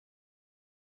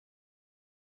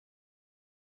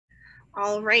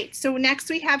All right, so next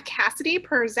we have Cassidy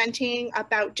presenting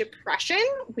about depression.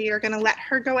 We are going to let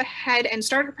her go ahead and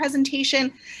start her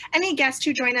presentation. Any guests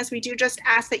who join us, we do just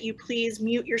ask that you please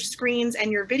mute your screens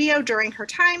and your video during her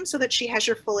time so that she has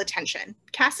your full attention.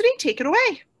 Cassidy, take it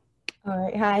away. All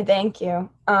right, hi, thank you.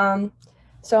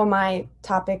 So my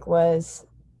topic was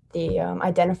the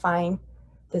identifying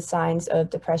the signs of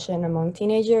depression among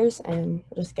teenagers, and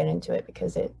we'll just get into it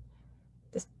because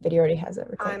this video already has it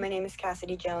recorded. Hi, my name is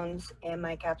Cassidy Jones, and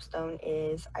my capstone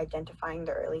is identifying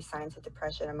the early signs of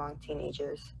depression among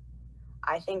teenagers.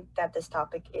 I think that this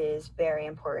topic is very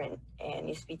important and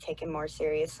needs to be taken more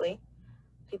seriously.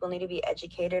 People need to be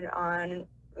educated on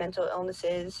mental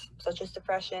illnesses such as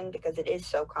depression because it is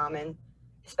so common,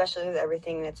 especially with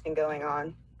everything that's been going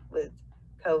on with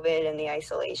COVID and the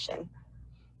isolation.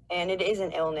 And it is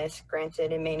an illness.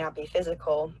 Granted, it may not be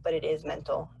physical, but it is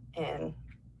mental, and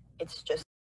it's just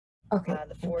Okay.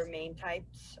 the four main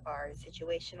types are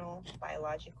situational,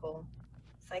 biological,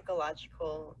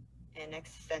 psychological, and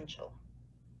existential.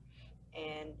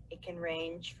 And it can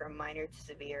range from minor to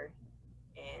severe.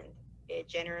 And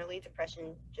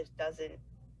depression just doesn't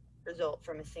result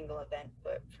from a single event,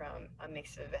 but from a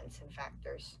mix of events and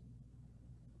factors.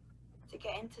 To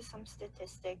get into some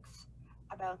statistics,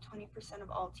 about 20% of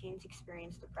all teens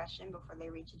experience depression before they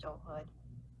reach adulthood.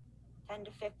 10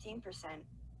 to 15%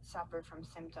 suffer from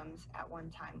symptoms at one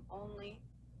time only.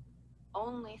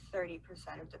 Only 30%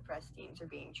 of depressed teens are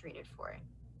being treated for it.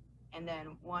 And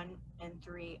then 1 in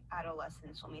 3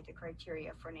 adolescents will meet the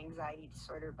criteria for an anxiety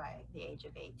disorder by the age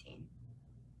of 18.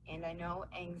 And I know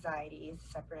anxiety is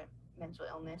a separate mental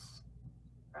illness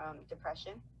from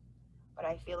depression, but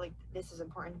I feel like this is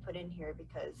important to put in here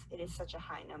because it is such a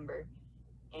high number,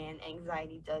 and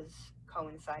anxiety does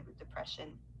coincide with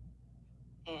depression.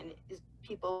 And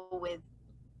people with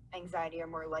anxiety are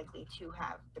more likely to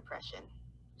have depression.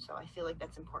 So I feel like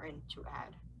that's important to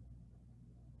add.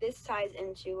 This ties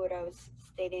into what I was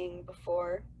stating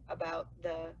before about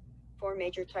the four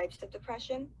major types of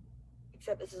depression,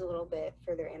 except this is a little bit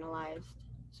further analyzed.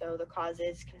 So the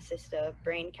causes consist of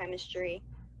brain chemistry,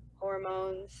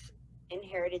 hormones,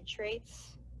 inherited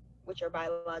traits, which are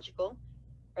biological,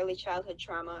 early childhood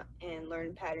trauma, and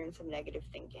learned patterns of negative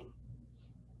thinking.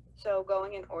 So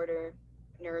going in order,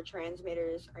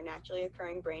 neurotransmitters are naturally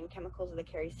occurring brain chemicals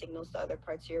that carry signals to other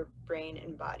parts of your brain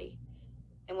and body.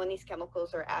 And when these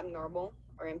chemicals are abnormal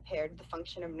or impaired, the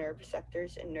function of nerve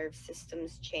receptors and nerve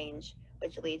systems change,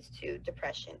 which leads to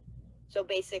depression. So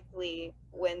basically,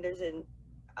 when there's an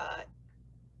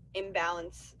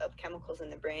imbalance of chemicals in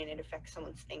the brain, it affects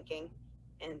someone's thinking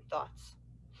and thoughts.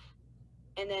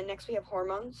 And then next we have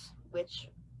hormones, which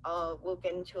we'll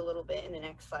get into a little bit in the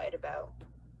next slide about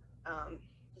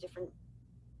different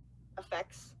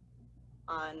effects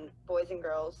on boys and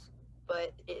girls,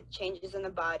 but it changes in the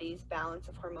body's balance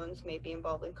of hormones may be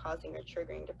involved in causing or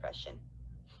triggering depression,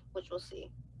 which we'll see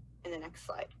in the next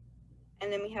slide.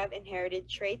 And then we have inherited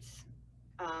traits,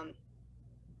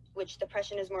 which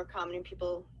depression is more common in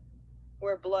people who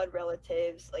are blood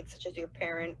relatives, like such as your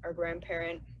parent or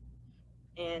grandparent,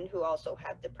 and who also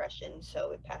have depression,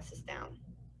 so it passes down.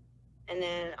 And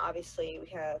then obviously we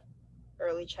have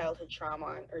early childhood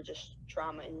trauma, or just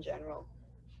trauma in general,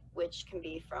 which can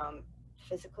be from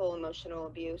physical, emotional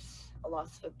abuse, a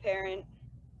loss of a parent,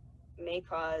 may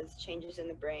cause changes in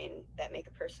the brain that make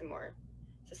a person more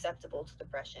susceptible to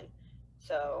depression.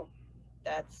 So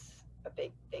that's a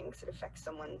big thing because it affects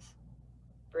someone's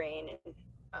brain and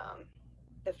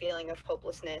the feeling of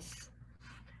hopelessness.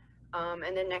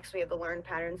 And then next we have the learned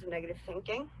patterns of negative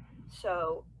thinking.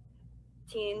 So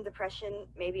teen depression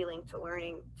may be linked to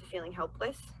feeling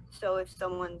helpless. So if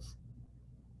someone's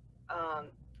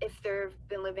if they've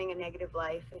been living a negative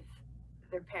life, if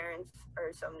their parents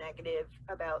are so negative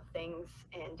about things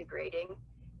and degrading,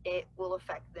 it will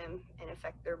affect them and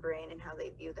affect their brain and how they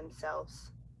view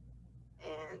themselves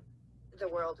and the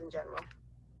world in general.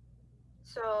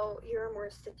 So here are more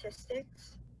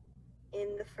statistics.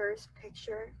 In the first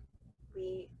picture,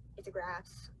 it's a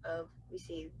graphs of, we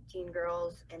see teen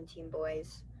girls and teen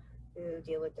boys who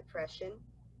deal with depression.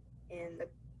 And the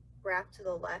graph to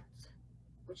the left,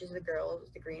 which is the girls,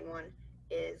 the green one,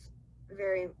 is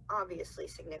very obviously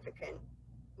significant,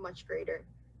 much greater.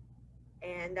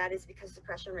 And that is because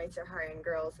depression rates are higher in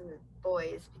girls than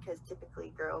boys, because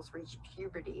typically girls reach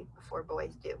puberty before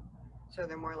boys do. So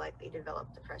they're more likely to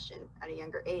develop depression at a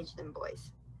younger age than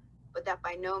boys. But that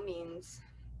by no means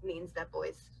means that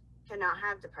boys cannot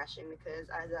have depression, because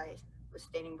as I was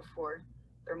stating before,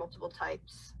 there are multiple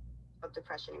types of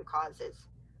depression and causes.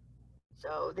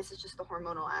 So this is just the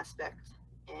hormonal aspect,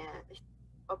 and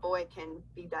a boy can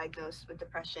be diagnosed with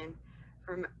depression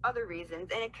for other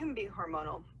reasons, and it can be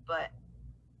hormonal, but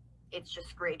it's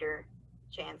just greater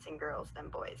chance in girls than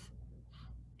boys.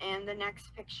 And the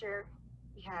next picture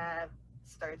we have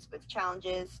starts with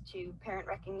challenges to parent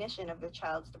recognition of their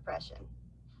child's depression.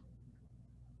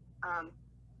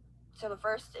 So the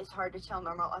first is hard to tell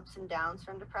normal ups and downs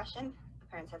from depression. The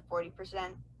parents have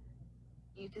 40%.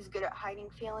 Youth is good at hiding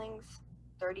feelings,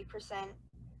 30%.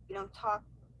 We don't talk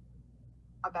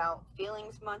about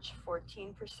feelings much,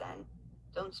 14%.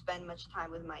 Don't spend much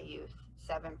time with my youth,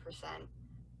 7%.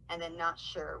 And then not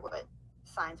sure what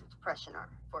signs of depression are,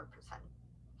 4%.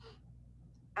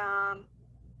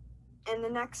 In the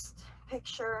next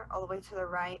picture, all the way to the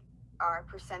right, are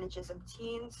percentages of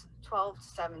teens 12 to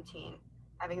 17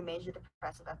 having a major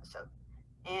depressive episode.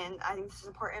 And I think this is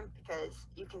important because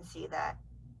you can see that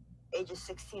ages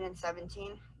 16 and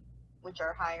 17, which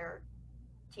are higher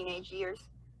teenage years,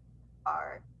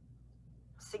 are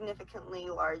significantly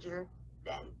larger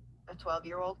than a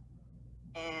 12-year-old.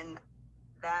 And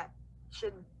that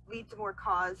should lead to more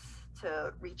cause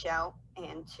to reach out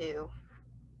and to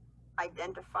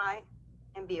identify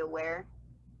and be aware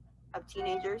of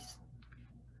teenagers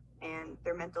and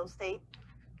their mental state.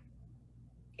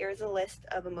 Here's a list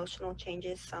of emotional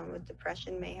changes someone with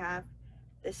depression may have.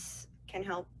 This can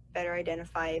help better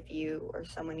identify if you or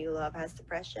someone you love has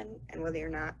depression and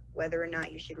whether or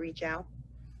not you should reach out.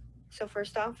 So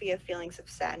first off, we have feelings of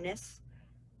sadness,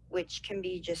 which can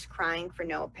be just crying for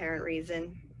no apparent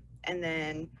reason, and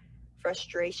then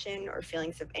frustration or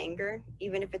feelings of anger,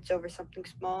 even if it's over something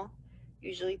small.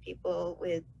 Usually people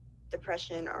with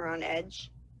depression are on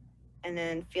edge. And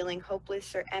then feeling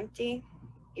hopeless or empty,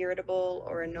 irritable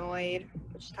or annoyed,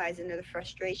 which ties into the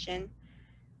frustration.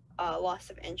 Loss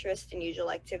of interest in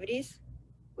usual activities,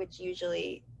 which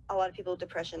usually a lot of people with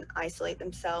depression isolate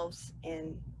themselves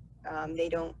and they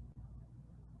don't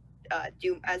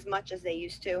do as much as they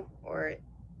used to, or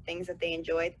things that they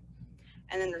enjoyed.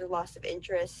 And then there's loss of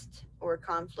interest or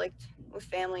conflict with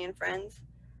family and friends,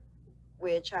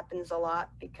 which happens a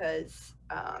lot because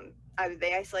either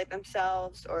they isolate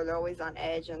themselves or they're always on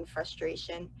edge and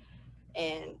frustration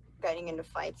and getting into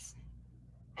fights.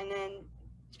 And then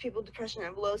people with depression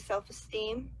have low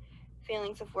self-esteem,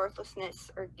 feelings of worthlessness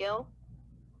or guilt,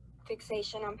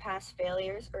 fixation on past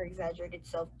failures or exaggerated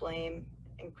self-blame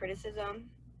and criticism,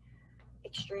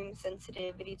 extreme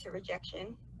sensitivity to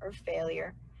rejection or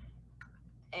failure,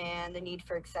 and the need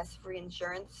for excessive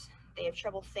reassurance. They have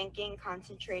trouble thinking,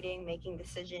 concentrating, making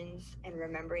decisions, and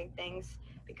remembering things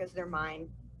because their mind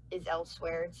is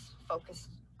elsewhere. It's focused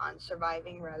on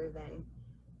surviving rather than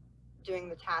doing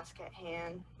the task at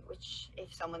hand, which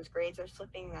if someone's grades are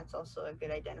slipping, that's also a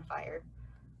good identifier.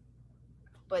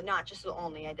 But not just the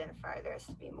only identifier, there has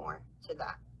to be more to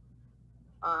that.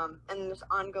 And there's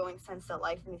ongoing sense that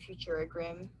life and the future are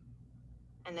grim.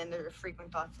 And then there are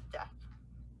frequent thoughts of death.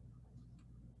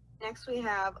 Next, we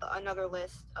have another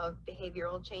list of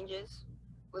behavioral changes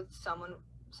with someone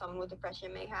with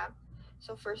depression may have.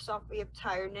 So first off, we have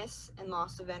tiredness and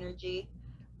loss of energy,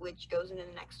 which goes into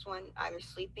the next one, either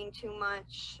sleeping too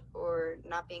much or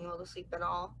not being able to sleep at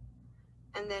all.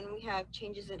 And then we have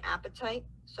changes in appetite.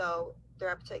 So their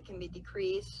appetite can be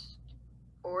decreased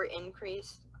or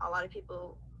increased. A lot of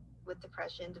people with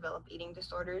depression develop eating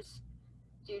disorders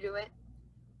due to it.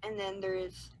 And then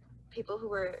there's people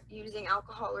who are using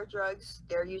alcohol or drugs.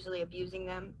 They're usually abusing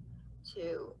them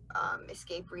to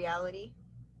escape reality.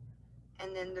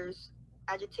 And then there's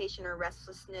agitation or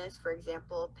restlessness, for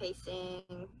example, pacing,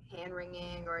 hand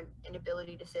wringing, or an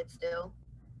inability to sit still.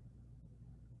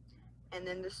 And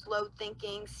then the slow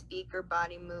thinking, speak, or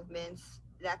body movements.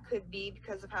 That could be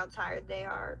because of how tired they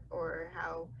are or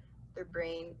how their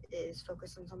brain is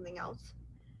focused on something else.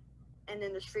 And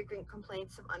then there's frequent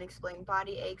complaints of unexplained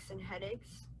body aches and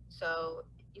headaches. So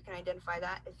you can identify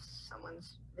that if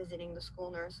someone's visiting the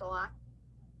school nurse a lot.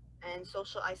 And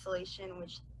social isolation,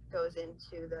 which goes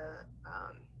into the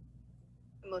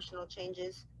emotional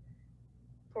changes.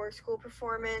 Poor school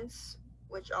performance,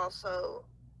 which also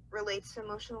relates to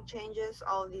emotional changes.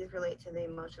 All of these relate to the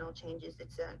emotional changes.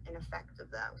 It's an effect of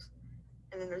those.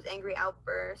 And then there's angry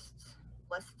outbursts,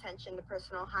 less attention to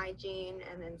personal hygiene,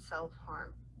 and then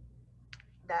self-harm.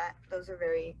 Those are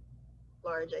very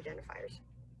large identifiers.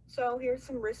 So here's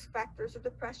some risk factors of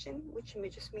depression, which may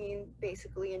just mean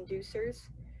basically inducers,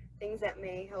 things that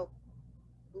may help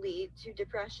lead to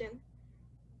depression.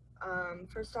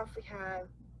 First off, we have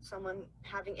someone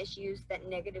having issues that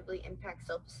negatively impact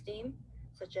self-esteem,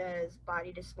 such as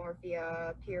body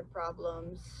dysmorphia, peer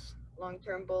problems,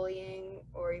 long-term bullying,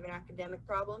 or even academic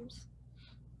problems.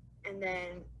 And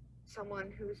then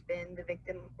someone who's been the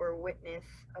victim or witness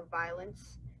of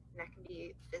violence And that can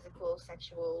be physical,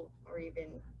 sexual,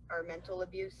 or mental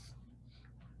abuse.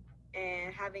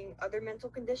 And having other mental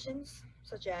conditions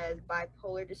such as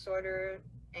bipolar disorder,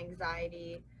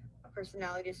 anxiety, a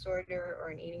personality disorder, or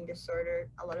an eating disorder.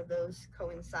 A lot of those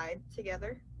coincide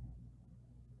together.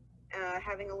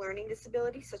 Having a learning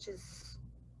disability such as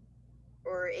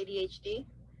or ADHD,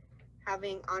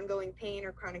 having ongoing pain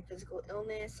or chronic physical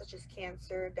illness such as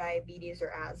cancer, diabetes,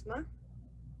 or asthma,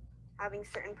 having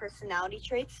certain personality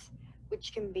traits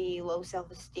which can be low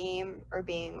self-esteem or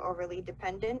being overly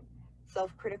dependent,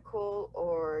 self-critical,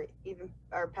 or even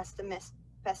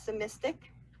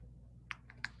pessimistic.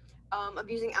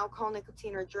 Abusing alcohol,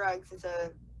 nicotine, or drugs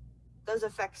does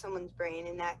affect someone's brain,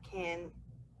 and that can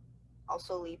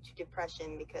also lead to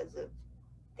depression because of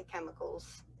the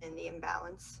chemicals and the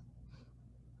imbalance.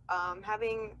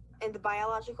 Having in the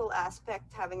biological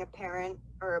aspect, having a parent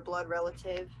or a blood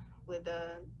relative with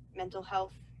a mental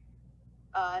health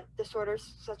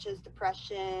disorders such as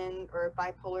depression or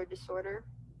bipolar disorder,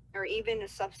 or even a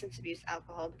substance abuse,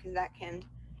 alcohol, because that can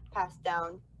pass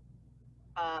down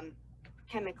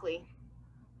chemically.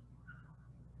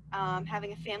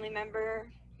 Having a family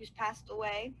member who's passed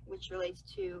away, which relates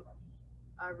to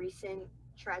recent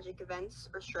tragic events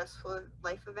or stressful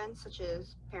life events, such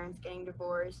as parents getting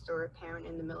divorced or a parent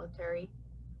in the military.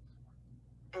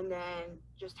 And then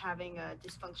just having a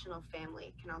dysfunctional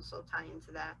family can also tie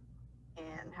into that,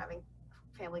 and having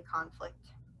family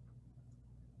conflict.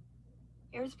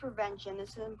 Here's prevention.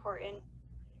 This is important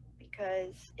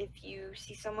because if you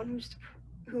see someone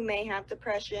who may have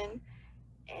depression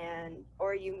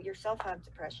or you yourself have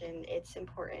depression, it's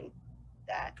important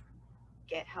that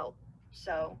get help.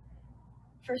 So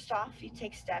first off, you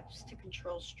take steps to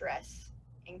control stress,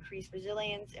 increase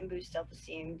resilience, and boost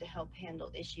self-esteem to help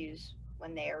handle issues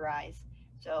when they arise.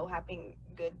 So having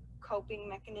good coping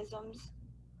mechanisms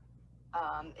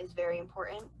is very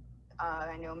important.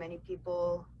 I know many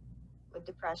people with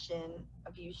depression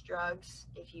abuse drugs.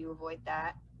 If you avoid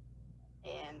that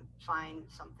and find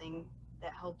something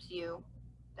that helps you,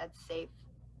 that's safe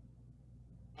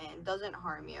and doesn't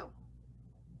harm you,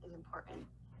 is important.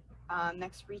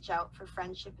 Next, reach out for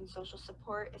friendship and social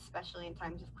support, especially in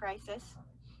times of crisis.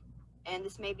 And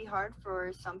this may be hard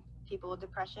for some people with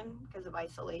depression because of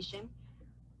isolation,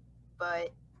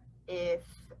 but if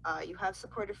you have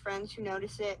supportive friends who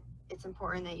notice it, it's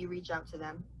important that you reach out to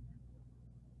them.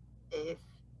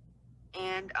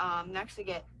 Next, to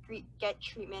get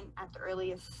treatment at the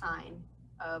earliest sign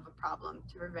of a problem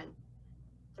to prevent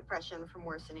depression from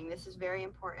worsening. This is very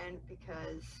important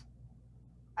because,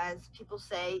 as people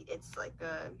say, it's like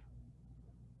a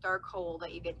dark hole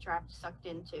that you get sucked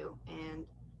into, and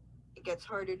it gets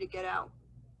harder to get out.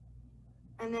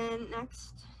 And then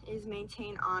next is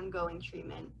maintain ongoing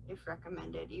treatment if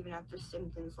recommended, even after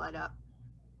symptoms let up,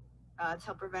 to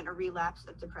help prevent a relapse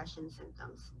of depression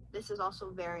symptoms. This is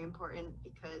also very important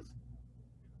because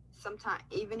sometimes,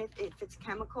 even if it's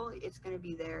chemical, it's going to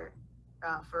be there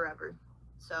forever.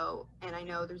 So, and I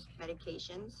know there's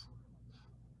medications.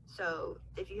 So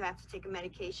if you have to take a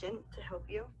medication to help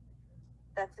you,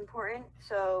 that's important.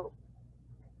 So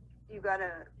you got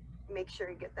to make sure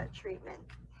you get that treatment.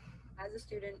 As a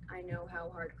student, I know how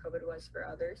hard COVID was for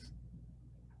others.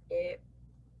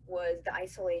 The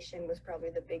isolation was probably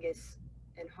the biggest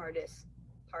and hardest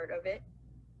part of it.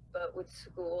 But with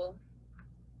school,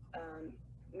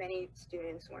 many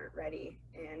students weren't ready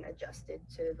and adjusted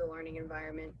to the learning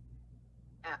environment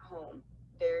at home.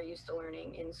 They're used to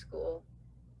learning in school,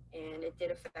 and it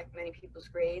did affect many people's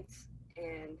grades.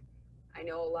 And I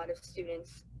know a lot of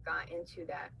students got into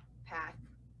that path,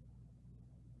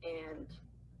 and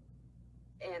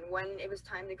when it was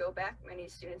time to go back, many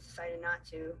students decided not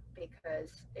to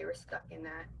because they were stuck in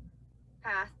that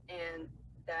path and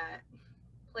that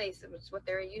place. It was what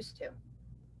they were used to.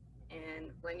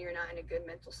 And when you're not in a good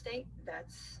mental state,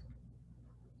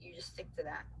 you just stick to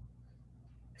that.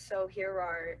 So here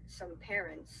are some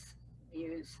parents'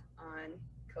 views on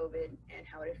COVID and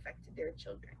how it affected their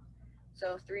children.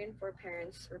 So 3 in 4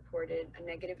 parents reported a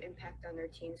negative impact on their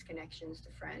teens' connections to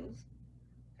friends.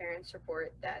 Parents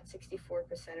report that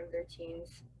 64% of their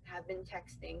teens have been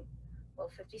texting, while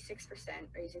 56%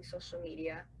 are using social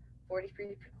media,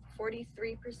 43%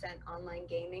 online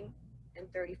gaming, and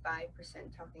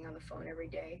 35% talking on the phone every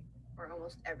day or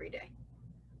almost every day.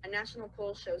 A national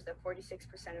poll shows that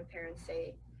 46% of parents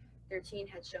say their teen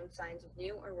had shown signs of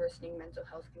new or worsening mental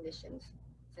health conditions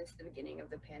since the beginning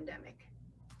of the pandemic.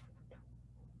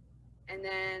 And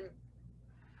then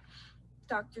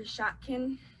Dr.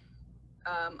 Shotkin,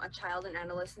 a child and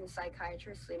adolescent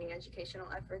psychiatrist leading educational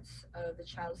efforts of the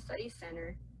Child Study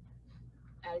Center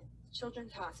at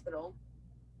Children's Hospital,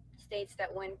 states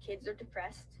that when kids are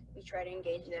depressed, we try to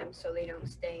engage them so they don't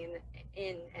stay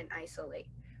in and isolate.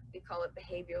 We call it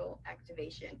behavioral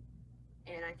activation.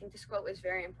 And I think this quote is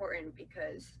very important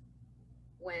because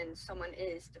when someone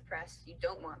is depressed, you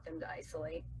don't want them to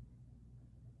isolate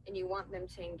and you want them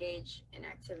to engage in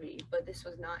activity, but this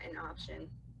was not an option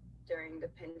during the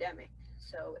pandemic.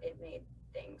 So it made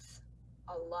things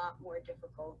a lot more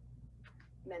difficult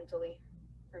mentally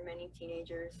for many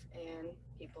teenagers and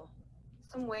people.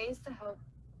 Some ways to help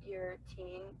your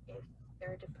teen if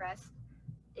they're depressed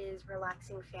is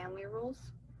relaxing family rules.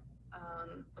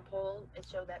 A poll, it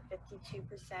showed that 52%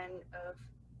 of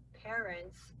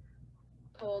parents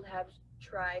polled have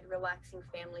tried relaxing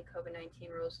family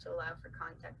COVID-19 rules to allow for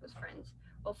contact with friends,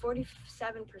 while 47%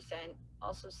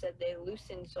 also said they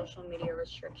loosened social media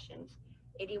restrictions.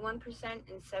 81%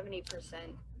 and 70%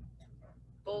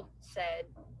 both said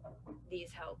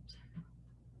these helped.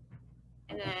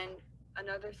 And then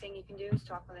another thing you can do is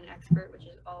talk with an expert, which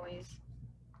is always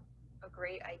a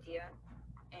great idea.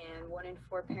 And 1 in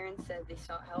 4 parents said they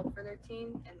sought help for their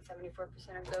teen, and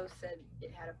 74% of those said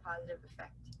it had a positive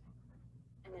effect.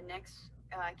 And the next,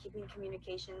 keeping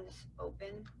communications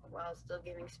open while still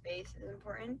giving space is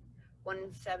important. 1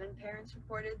 in 7 parents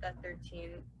reported that their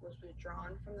teen was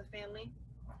withdrawn from the family,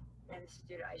 and this is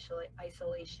due to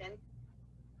isolation,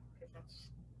 because that's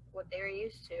what they're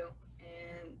used to.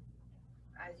 And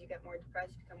as you get more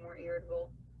depressed, you become more irritable,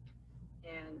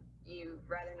 and you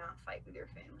rather not fight with your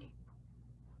family.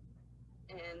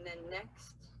 And then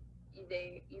next,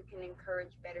 you can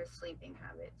encourage better sleeping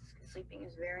habits. Sleeping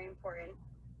is very important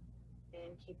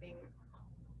in keeping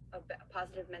a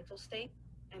positive mental state.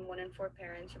 And 1 in 4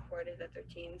 parents reported that their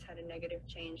teens had a negative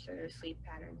change to their sleep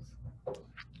patterns.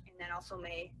 And that also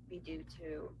may be due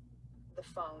to the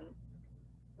phone,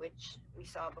 which we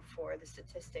saw before. The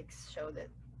statistics show that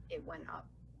it went up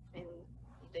in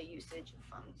the usage of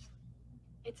phones.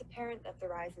 It's apparent that the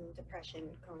rise in depression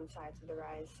coincides with the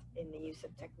rise in the use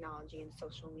of technology and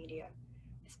social media.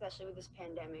 Especially with this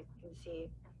pandemic, you can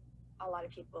see a lot of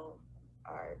people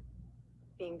are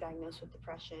being diagnosed with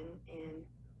depression, and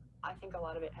I think a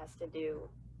lot of it has to do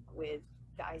with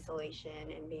the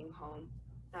isolation and being home,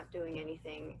 not doing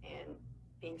anything, and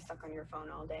being stuck on your phone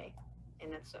all day.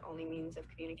 And that's the only means of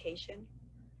communication.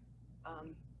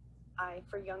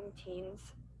 For young teens,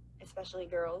 especially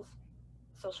girls,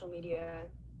 social media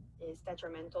is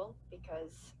detrimental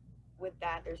because with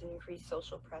that there's an increased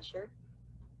social pressure,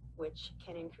 which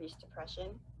can increase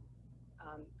depression.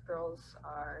 Girls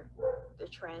are the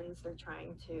trends,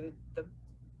 the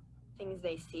things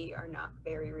they see are not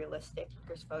very realistic.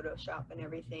 There's Photoshop and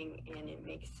everything, and it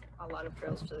makes a lot of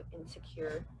girls feel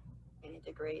insecure, and it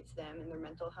degrades them and their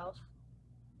mental health.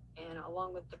 And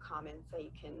along with the comments that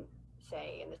you can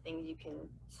say and the things you can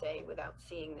say without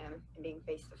seeing them and being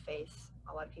face to face,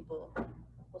 a lot of people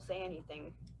will say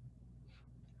anything.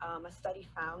 A study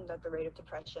found that the rate of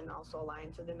depression also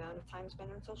aligns with the amount of time spent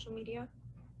on social media.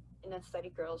 In that study,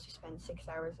 girls who spend 6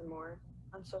 hours or more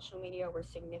on social media were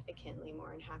significantly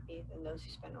more unhappy than those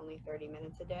who spend only 30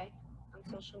 minutes a day on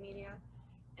social media.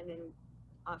 And then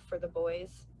for the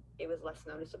boys, it was less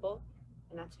noticeable,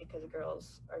 and that's because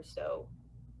girls are so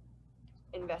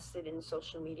invested in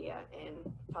social media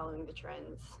and following the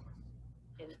trends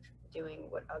and doing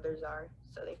what others are,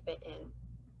 so they fit in.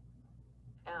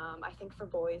 I think for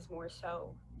boys more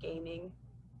so, gaming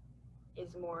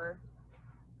is more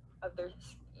of their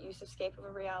use of escape of a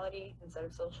reality instead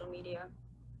of social media.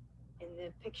 In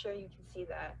the picture, you can see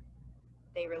that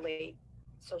they relate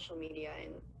social media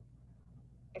and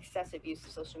excessive use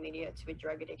of social media to a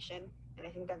drug addiction. And I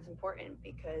think that's important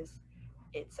because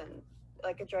it's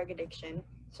like a drug addiction.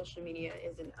 Social media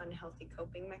is an unhealthy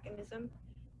coping mechanism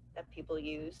that people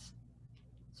use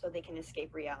so they can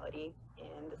escape reality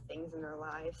and the things in their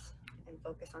lives and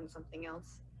focus on something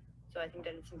else. So I think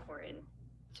that it's important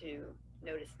to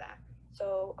notice that.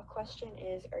 So a question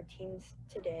is, are teens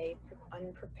today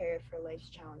unprepared for life's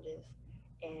challenges?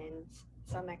 And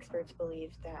some experts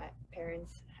believe that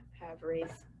parents have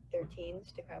raised their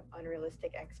teens to have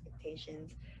unrealistic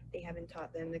expectations. They haven't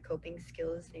taught them the coping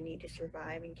skills they need to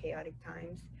survive in chaotic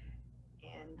times,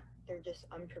 and they're just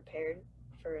unprepared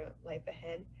for life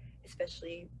ahead,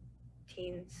 especially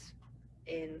teens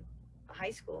in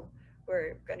high school who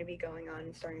are going to be going on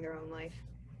and starting their own life.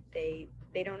 They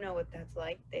don't know what that's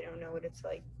like. They don't know what it's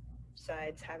like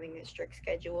besides having a strict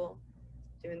schedule,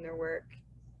 doing their work,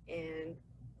 and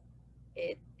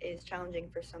it is challenging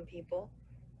for some people,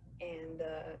 and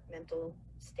the mental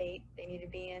state they need to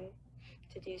be in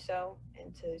to do so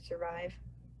and to survive.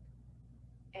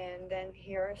 And then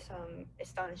here are some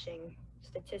astonishing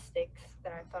statistics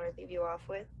that I thought I'd leave you off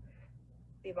with.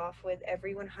 leave off with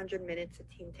every 100 minutes a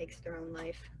teen takes their own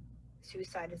life.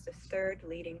 Suicide is the third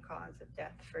leading cause of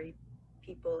death for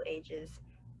people ages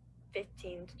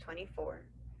 15 to 24,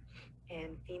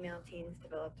 and female teens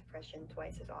develop depression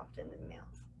twice as often than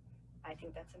males. I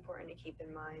think that's important to keep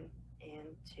in mind,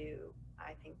 and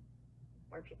I think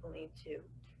more people need to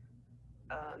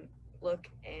look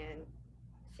and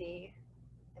see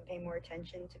and pay more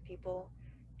attention to people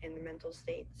and their mental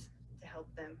states to help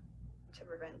them to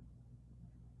prevent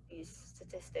these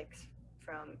statistics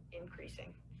from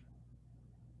increasing.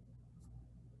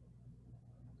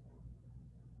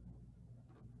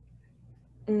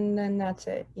 And then that's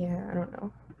it. Yeah, I don't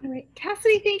know. All right,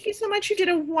 Cassidy, thank you so much. You did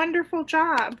a wonderful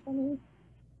job.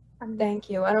 Thank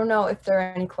you. I don't know if there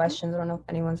are any questions. I don't know if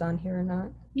anyone's on here or not.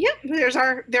 Yep,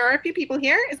 there are a few people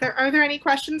here. Are there any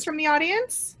questions from the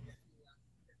audience?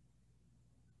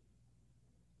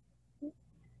 If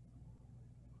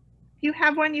you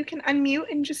have one, you can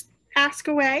unmute and just ask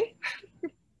away.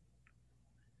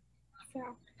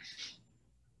 So,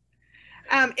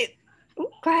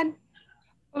 go ahead.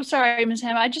 Oh, sorry, Ms.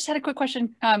 Ham. I just had a quick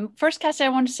question. First, Cassie, I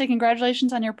wanted to say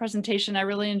congratulations on your presentation. I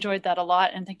really enjoyed that a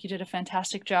lot, and think you did a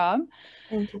fantastic job.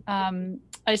 Thank you.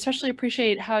 I especially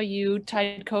appreciate how you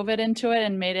tied COVID into it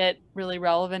and made it really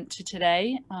relevant to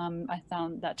today. I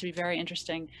found that to be very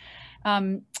interesting.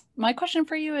 My question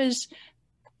for you is,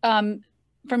 from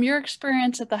your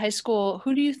experience at the high school,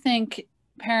 who do you think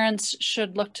parents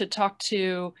should look to talk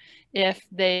to if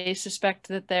they suspect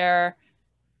that their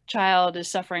child is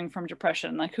suffering from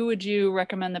depression? Like, who would you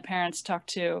recommend the parents talk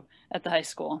to at the high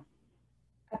school?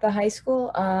 At the high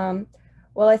school,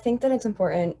 well, I think that it's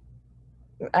important,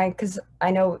 because I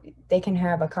know they can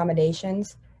have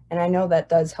accommodations, and I know that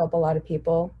does help a lot of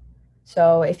people.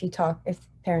 So if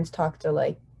parents talk to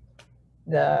like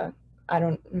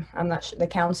I'm not sure, the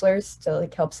counselors to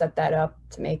like help set that up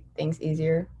to make things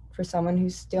easier for someone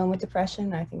who's dealing with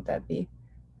depression, I think that'd be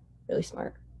really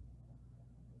smart.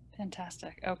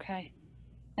 Fantastic. Okay.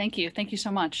 Thank you. Thank you so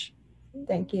much.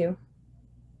 Thank you.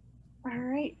 All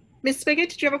right. Ms. Spigot,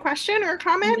 did you have a question or a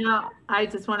comment? No, I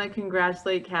just want to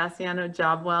congratulate Cassie on a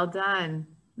job well done.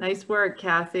 Nice work,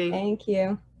 Cassie. Thank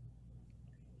you.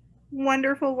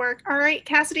 Wonderful work. All right,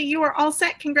 Cassidy, you are all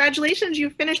set. Congratulations. You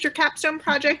finished your capstone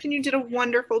project and you did a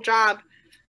wonderful job.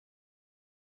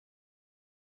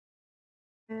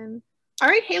 All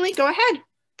right, Haley, go ahead.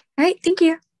 All right, thank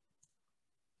you.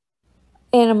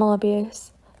 Animal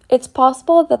abuse. It's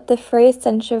possible that the phrase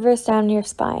sends shivers down your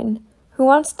spine. Who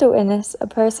wants to witness a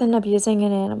person abusing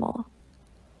an animal?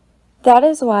 That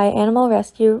is why animal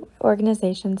rescue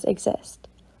organizations exist.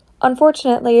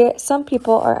 Unfortunately, some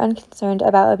people are unconcerned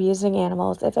about abusing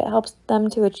animals if it helps them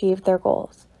to achieve their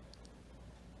goals.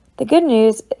 The good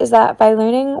news is that by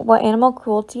learning what animal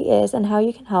cruelty is and how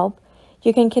you can help,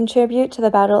 you can contribute to the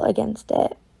battle against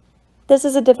it. This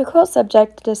is a difficult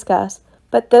subject to discuss,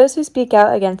 but those who speak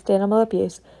out against animal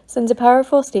abuse sends a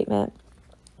powerful statement.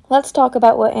 Let's talk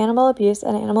about what animal abuse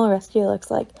and animal rescue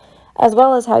looks like, as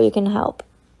well as how you can help.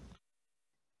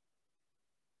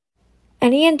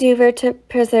 Any endeavor to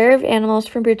preserve animals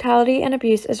from brutality and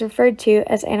abuse is referred to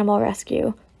as animal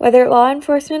rescue. Whether law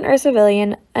enforcement or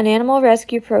civilian, an animal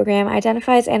rescue program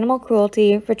identifies animal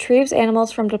cruelty, retrieves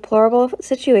animals from deplorable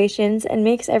situations, and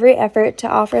makes every effort to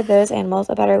offer those animals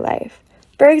a better life.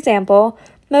 For example,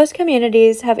 most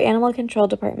communities have animal control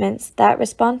departments that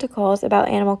respond to calls about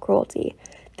animal cruelty.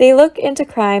 They look into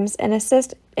crimes and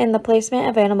assist in the placement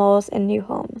of animals in new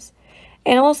homes.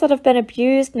 Animals that have been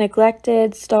abused,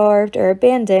 neglected, starved, or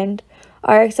abandoned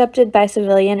are accepted by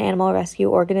civilian animal rescue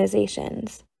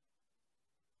organizations.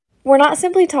 We're not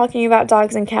simply talking about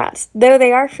dogs and cats, though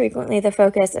they are frequently the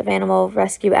focus of animal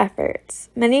rescue efforts.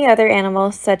 Many other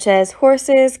animals, such as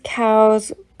horses,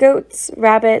 cows, goats,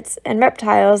 rabbits, and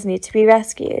reptiles, need to be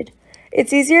rescued.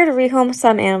 It's easier to rehome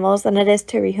some animals than it is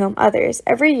to rehome others.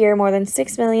 Every year, more than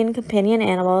 6 million companion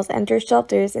animals enter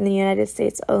shelters in the United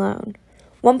States alone.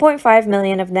 1.5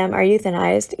 million of them are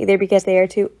euthanized, either because they are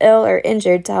too ill or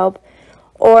injured to help,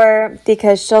 or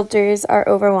because shelters are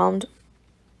overwhelmed.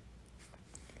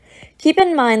 Keep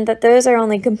in mind that those are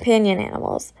only companion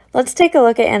animals. Let's take a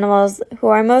look at animals who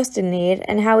are most in need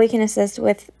and how we can assist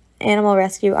with animal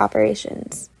rescue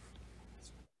operations.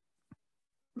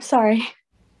 Sorry.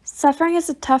 Suffering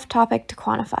is a tough topic to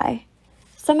quantify.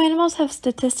 Some animals have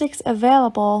statistics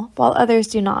available while others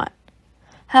do not.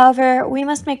 However, we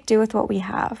must make do with what we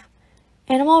have.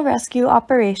 Animal rescue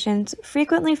operations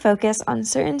frequently focus on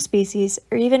certain species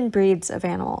or even breeds of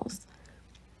animals.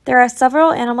 There are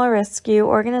several animal rescue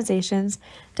organizations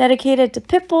dedicated to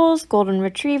pit bulls, golden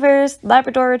retrievers,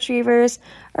 Labrador retrievers,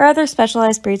 or other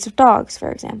specialized breeds of dogs, for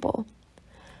example.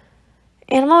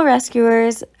 Animal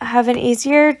rescuers have an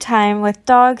easier time with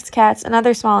dogs, cats, and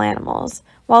other small animals,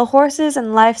 while horses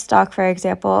and livestock, for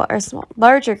example, are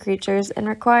larger creatures and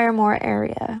require more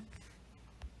area.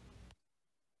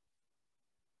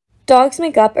 Dogs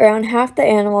make up around half the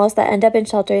animals that end up in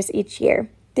shelters each year.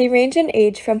 They range in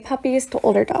age from puppies to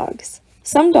older dogs.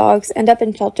 Some dogs end up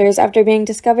in shelters after being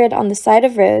discovered on the side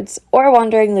of roads or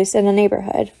wandering loose in a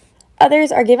neighborhood.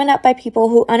 Others are given up by people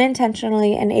who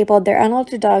unintentionally enabled their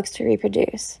unwanted dogs to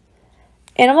reproduce.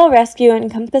 Animal rescue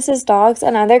encompasses dogs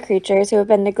and other creatures who have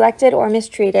been neglected or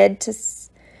mistreated to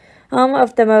some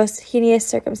of the most heinous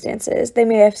circumstances. They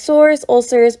may have sores,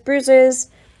 ulcers, bruises,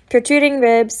 protruding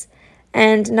ribs,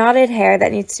 and knotted hair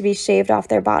that needs to be shaved off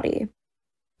their body.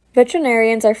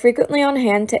 Veterinarians are frequently on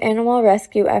hand to animal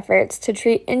rescue efforts to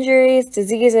treat injuries,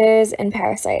 diseases, and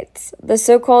parasites. The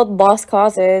so-called lost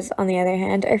causes, on the other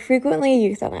hand, are frequently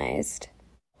euthanized.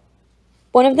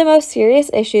 One of the most serious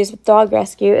issues with dog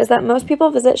rescue is that most people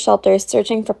visit shelters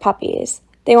searching for puppies.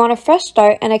 They want a fresh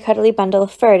start and a cuddly bundle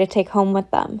of fur to take home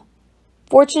with them.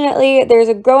 Fortunately, there is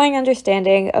a growing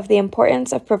understanding of the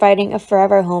importance of providing a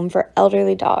forever home for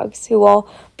elderly dogs, who will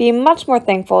be much more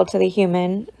thankful to the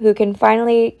human who can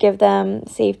finally give them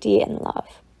safety and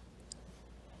love.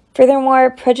 Furthermore,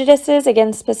 prejudices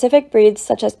against specific breeds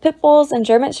such as pit bulls and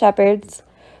German shepherds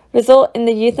result in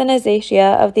the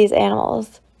euthanization of these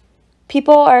animals.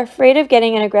 People are afraid of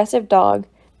getting an aggressive dog,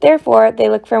 therefore they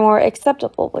look for more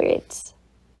acceptable breeds.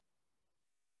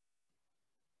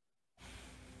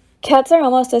 Cats are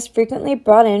almost as frequently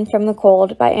brought in from the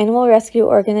cold by animal rescue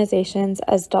organizations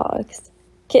as dogs.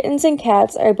 Kittens and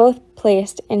cats are both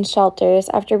placed in shelters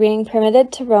after being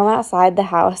permitted to roam outside the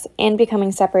house and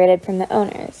becoming separated from the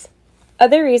owners.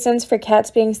 Other reasons for cats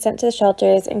being sent to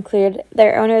shelters include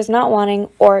their owners not wanting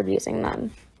or abusing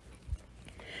them.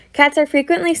 Cats are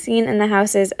frequently seen in the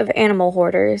houses of animal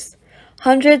hoarders.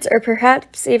 Hundreds or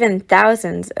perhaps even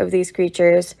thousands of these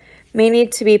creatures may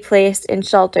need to be placed in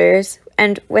shelters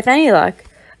and, with any luck,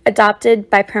 adopted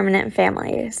by permanent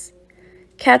families.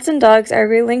 Cats and dogs are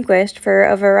relinquished for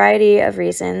a variety of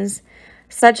reasons,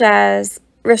 such as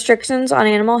restrictions on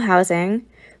animal housing,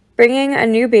 bringing a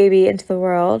new baby into the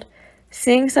world,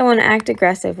 seeing someone act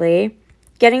aggressively,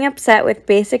 getting upset with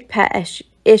basic pet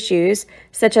issues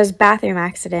such as bathroom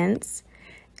accidents,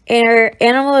 or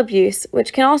animal abuse,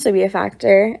 which can also be a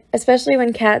factor, especially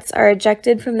when cats are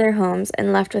ejected from their homes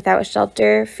and left without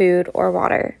shelter, food, or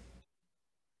water.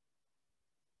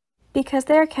 Because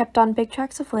they are kept on big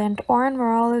tracts of land or in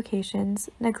rural locations,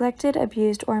 neglected,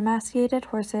 abused, or emaciated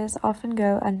horses often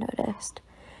go unnoticed.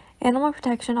 Animal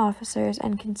protection officers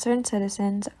and concerned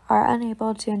citizens are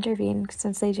unable to intervene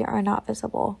since they are not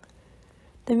visible.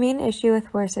 The main issue with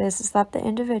horses is that the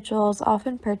individuals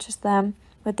often purchase them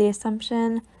with the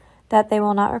assumption that they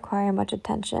will not require much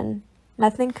attention.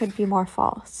 Nothing could be more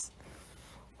false.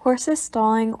 Horses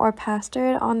stalling or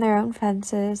pastured on their own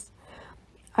fences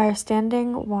are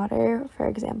standing water, for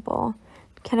example,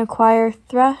 can acquire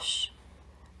thrush,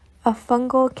 a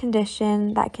fungal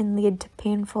condition that can lead to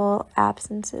painful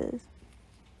abscences.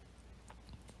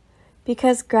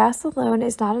 Because grass alone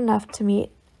is not enough to meet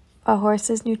a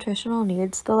horse's nutritional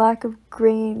needs, the lack of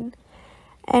grain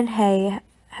and hay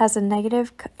has a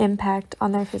negative impact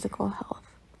on their physical health.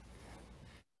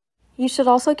 You should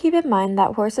also keep in mind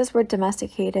that horses were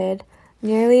domesticated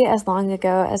nearly as long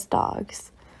ago as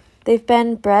dogs. They've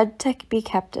been bred to be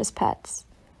kept as pets.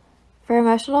 For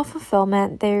emotional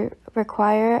fulfillment, they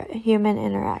require human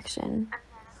interaction.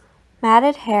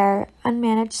 Matted hair,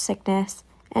 unmanaged sickness,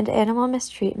 and animal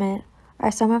mistreatment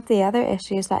are some of the other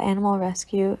issues that animal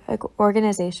rescue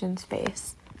organizations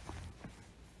face.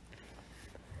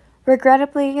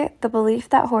 Regrettably, the belief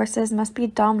that horses must be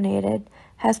dominated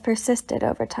has persisted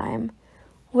over time.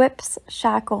 Whips,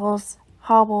 shackles,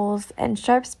 hobbles, and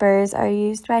sharp spurs are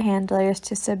used by handlers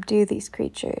to subdue these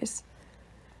creatures.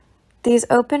 These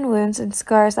open wounds and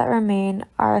scars that remain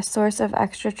are a source of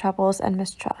extra troubles and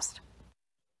mistrust.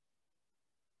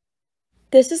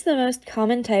 This is the most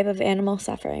common type of animal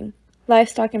suffering.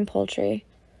 Livestock and poultry,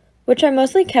 which are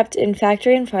mostly kept in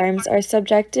factory and farms, are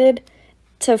subjected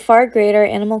to far greater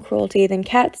animal cruelty than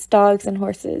cats, dogs, and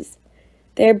horses.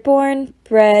 They are born,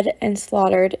 bred, and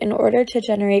slaughtered in order to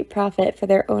generate profit for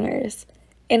their owners.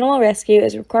 Animal rescue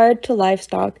is required to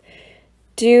livestock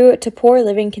due to poor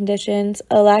living conditions,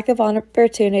 a lack of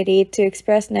opportunity to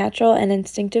express natural and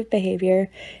instinctive behavior,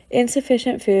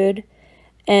 insufficient food,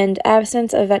 and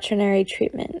absence of veterinary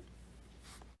treatment.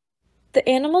 The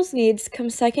animal's needs come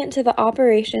second to the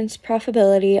operation's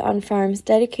profitability on farms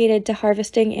dedicated to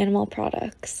harvesting animal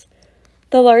products.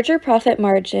 The larger profit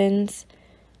margins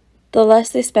the less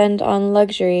they spend on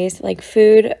luxuries like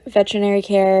food, veterinary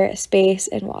care, space,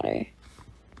 and water.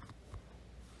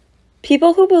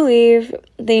 People who believe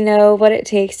they know what it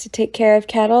takes to take care of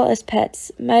cattle as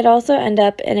pets might also end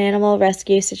up in animal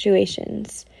rescue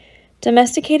situations.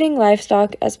 Domesticating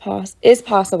livestock is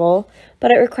possible,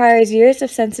 but it requires years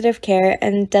of sensitive care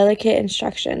and delicate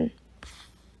instruction.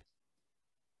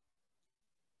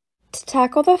 To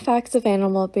tackle the facts of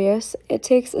animal abuse, it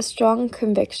takes a strong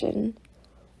conviction.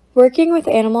 Working with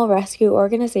animal rescue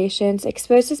organizations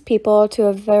exposes people to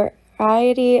a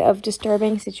variety of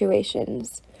disturbing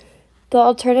situations. The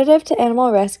alternative to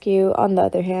animal rescue, on the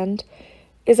other hand,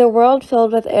 is a world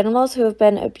filled with animals who have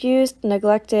been abused,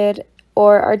 neglected,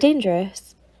 or are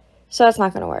dangerous. So that's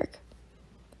not going to work.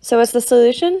 So what's the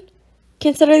solution?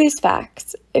 Consider these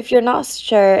facts if you're not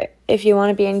sure if you want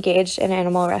to be engaged in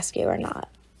animal rescue or not.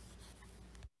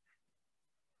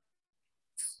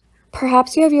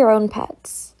 Perhaps you have your own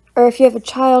pets, or if you have a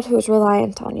child who is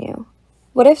reliant on you.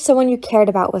 What if someone you cared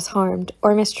about was harmed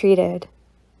or mistreated?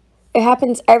 It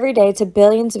happens every day to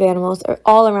billions of animals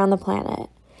all around the planet.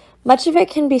 Much of it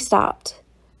can be stopped,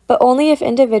 but only if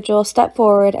individuals step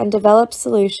forward and develop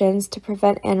solutions to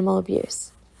prevent animal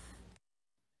abuse.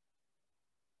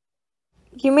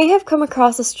 You may have come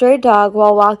across a stray dog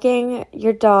while walking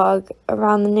your dog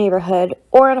around the neighborhood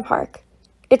or in a park.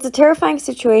 It's a terrifying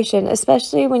situation,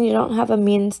 especially when you don't have a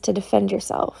means to defend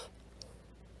yourself.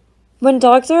 When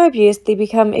dogs are abused, they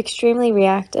become extremely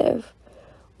reactive.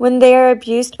 When they are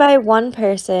abused by one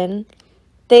person,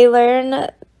 they learn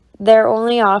their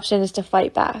only option is to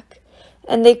fight back,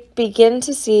 and they begin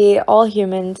to see all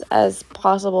humans as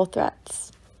possible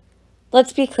threats.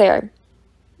 Let's be clear.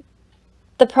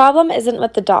 The problem isn't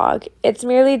with the dog, it's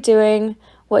merely doing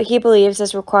what he believes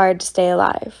is required to stay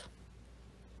alive.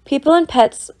 People and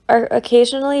pets are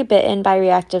occasionally bitten by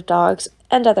reactive dogs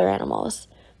and other animals.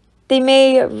 They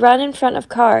may run in front of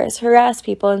cars, harass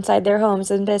people inside their homes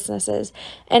and businesses,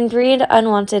 and breed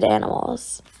unwanted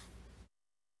animals.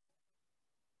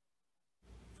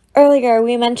 Earlier,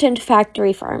 we mentioned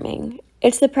factory farming.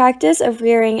 It's the practice of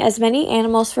rearing as many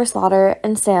animals for slaughter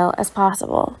and sale as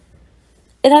possible.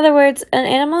 In other words, an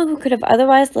animal who could have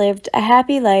otherwise lived a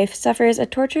happy life suffers a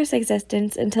torturous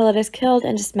existence until it is killed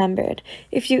and dismembered.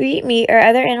 If you eat meat or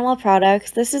other animal products,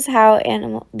 this is how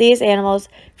these animals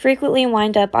frequently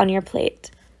wind up on your plate.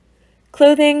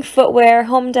 Clothing, footwear,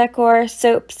 home decor,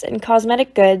 soaps, and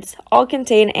cosmetic goods all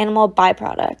contain animal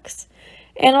byproducts.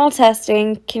 Animal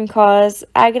testing can cause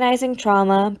agonizing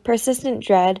trauma, persistent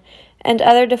dread, and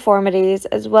other deformities,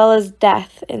 as well as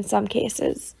death in some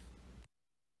cases.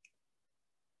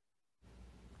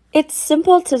 It's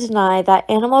simple to deny that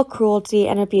animal cruelty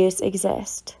and abuse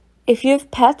exist. If you have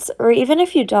pets, or even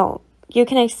if you don't, you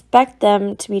can expect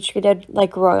them to be treated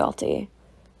like royalty.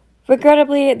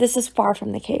 Regrettably, this is far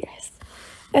from the case.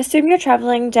 Assume you're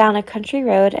traveling down a country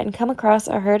road and come across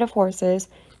a herd of horses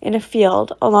in a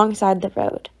field alongside the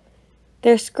road.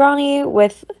 They're scrawny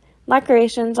with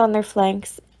lacerations on their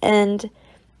flanks, and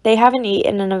they haven't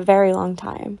eaten in a very long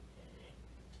time.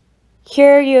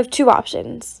 Here you have two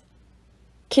options.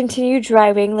 Continue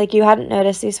driving like you hadn't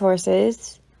noticed these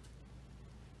horses,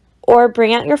 or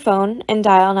bring out your phone and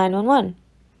dial 911.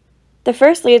 The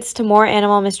first leads to more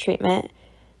animal mistreatment.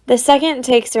 The second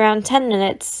takes around 10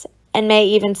 minutes and may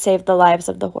even save the lives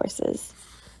of the horses.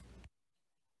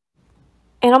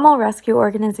 Animal rescue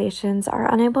organizations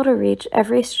are unable to reach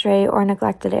every stray or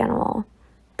neglected animal.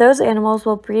 Those animals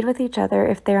will breed with each other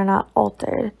if they are not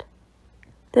altered.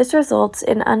 This results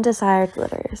in undesired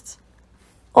litters.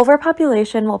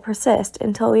 Overpopulation will persist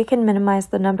until we can minimize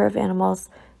the number of animals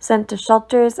sent to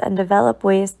shelters and develop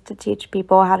ways to teach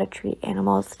people how to treat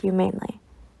animals humanely.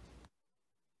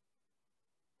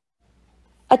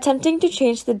 Attempting to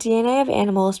change the DNA of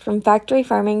animals from factory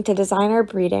farming to designer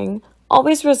breeding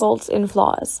always results in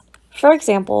flaws. For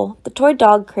example, the toy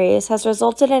dog craze has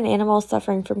resulted in animals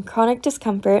suffering from chronic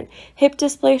discomfort, hip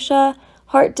dysplasia,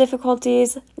 heart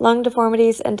difficulties, lung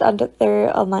deformities, and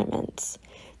other alignments.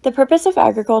 The purpose of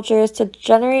agriculture is to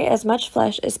generate as much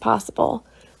flesh as possible.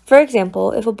 For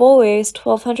example, if a bull weighs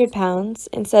 1,200 pounds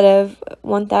instead of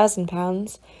 1,000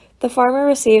 pounds, the farmer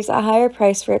receives a higher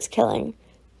price for its killing.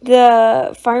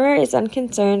 The farmer is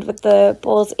unconcerned with the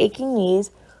bull's aching knees,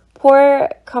 poor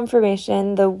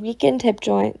conformation, the weakened hip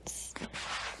joints.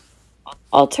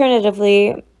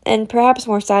 Alternatively, and perhaps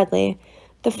more sadly,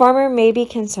 the farmer may be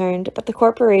concerned, but the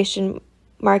corporation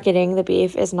marketing the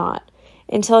beef is not,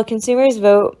 until consumers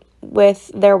vote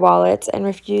with their wallets and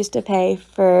refuse to pay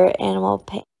for animal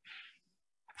pain.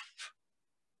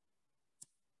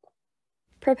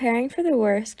 Preparing for the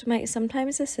worst might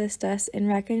sometimes assist us in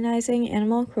recognizing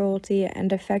animal cruelty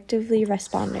and effectively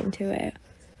responding to it.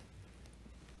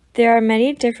 There are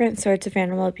many different sorts of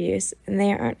animal abuse, and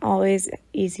they aren't always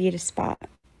easy to spot.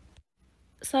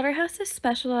 Slaughterhouses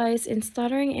specialize in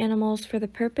slaughtering animals for the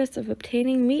purpose of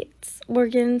obtaining meats,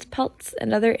 organs, pelts,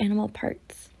 and other animal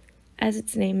parts, as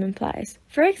its name implies.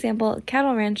 For example, a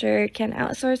cattle rancher can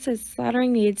outsource his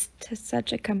slaughtering needs to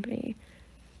such a company.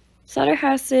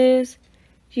 Slaughterhouses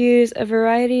use a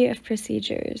variety of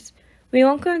procedures. We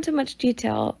won't go into much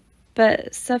detail,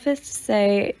 but suffice to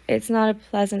say, it's not a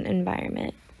pleasant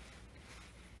environment.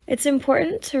 It's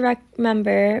important to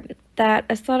remember that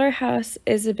a slaughterhouse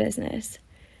is a business.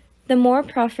 The more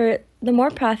profit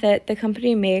the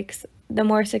company makes, the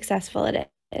more successful it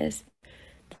is.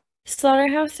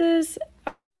 Slaughterhouses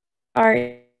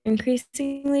are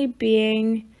increasingly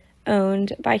being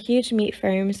owned by huge meat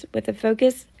firms with a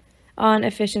focus on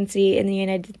efficiency in the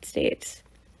United States.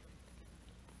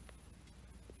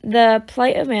 The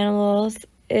plight of animals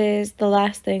is the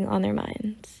last thing on their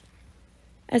minds.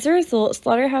 As a result,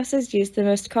 slaughterhouses use the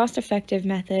most cost-effective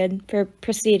method for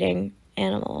proceeding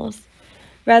animals,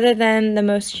 rather than the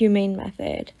most humane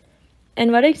method.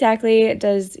 And what exactly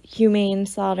does humane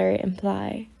slaughter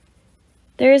imply?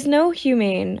 There is no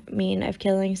humane mean of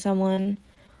killing someone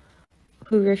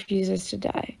who refuses to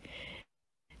die.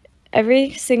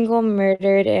 Every single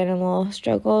murdered animal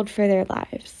struggled for their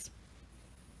lives.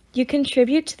 You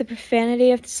contribute to the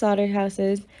profanity of the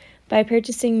slaughterhouses by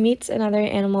purchasing meats and other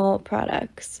animal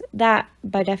products that,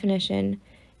 by definition,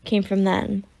 came from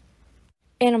them.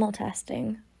 Animal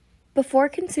testing. Before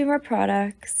consumer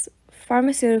products,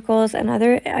 pharmaceuticals, and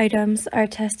other items are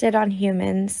tested on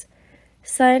humans,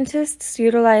 scientists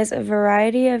utilize a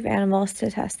variety of animals to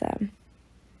test them.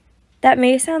 That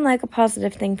may sound like a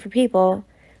positive thing for people,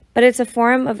 but it's a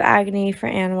form of agony for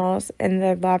animals in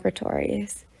their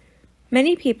laboratories.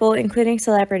 Many people, including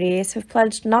celebrities, have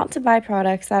pledged not to buy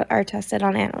products that are tested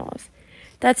on animals.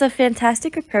 That's a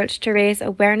fantastic approach to raise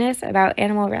awareness about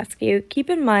animal rescue. Keep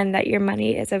in mind that your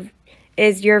money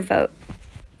is your vote.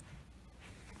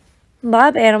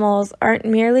 Lab animals aren't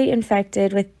merely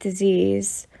infected with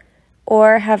disease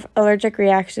or have allergic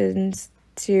reactions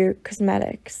to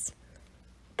cosmetics.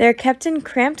 They're kept in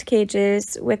cramped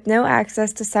cages with no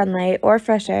access to sunlight or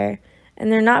fresh air,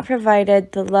 and they're not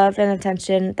provided the love and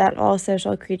attention that all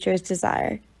social creatures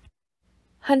desire.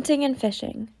 Hunting and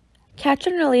fishing. Catch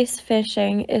and release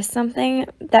fishing is something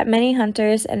that many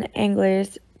hunters and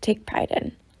anglers take pride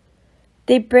in.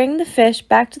 They bring the fish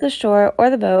back to the shore or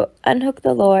the boat, unhook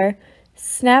the lure,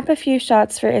 snap a few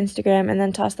shots for Instagram, and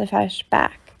then toss the fish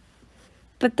back.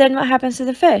 But then what happens to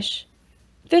the fish?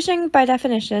 Fishing, by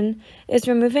definition, is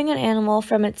removing an animal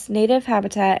from its native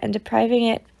habitat and depriving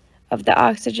it of the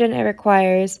oxygen it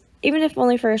requires, even if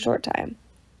only for a short time.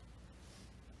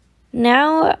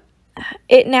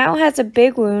 It now has a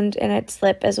big wound in its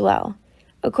lip as well.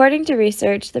 According to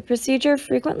research, the procedure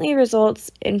frequently results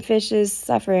in fishes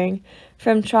suffering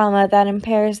from trauma that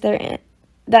impairs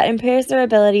their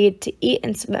ability to eat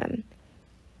and swim.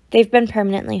 They've been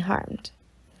permanently harmed.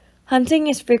 Hunting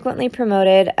is frequently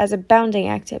promoted as a bounding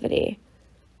activity.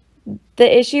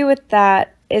 The issue with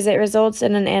that is it results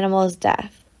in an animal's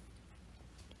death.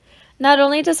 Not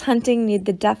only does hunting need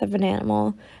the death of an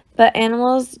animal, but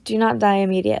animals do not die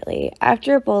immediately.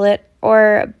 After a bullet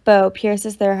or bow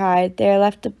pierces their hide, they are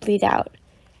left to bleed out,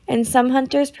 and some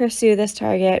hunters pursue this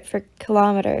target for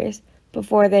kilometers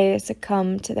before they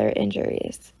succumb to their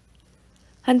injuries.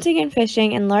 Hunting and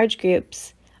fishing in large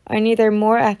groups are neither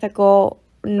more ethical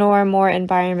nor more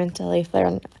environmentally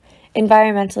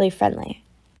friendly.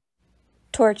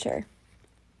 Torture.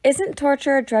 Isn't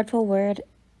torture a dreadful word?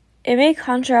 It may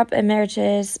conjure up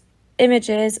images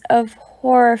of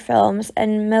horror films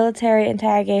and military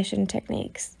interrogation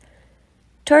techniques.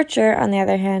 Torture, on the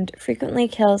other hand, frequently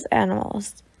kills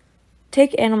animals.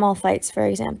 Take animal fights, for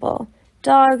example.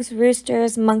 Dogs,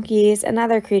 roosters, monkeys, and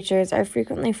other creatures are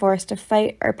frequently forced to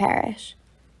fight or perish.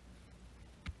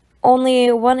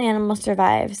 Only one animal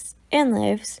survives, and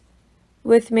lives,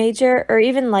 with major or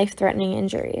even life-threatening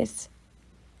injuries.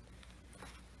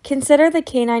 Consider the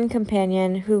canine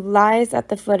companion who lies at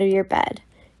the foot of your bed.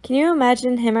 Can you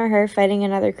imagine him or her fighting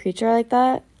another creature like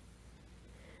that?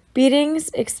 Beatings,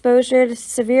 exposure to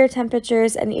severe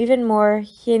temperatures, and even more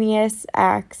heinous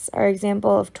acts are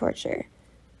examples of torture.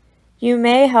 You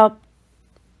may help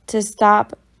to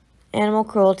stop animal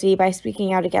cruelty by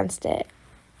speaking out against it.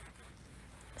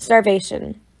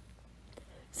 Starvation.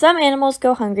 Some animals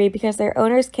go hungry because their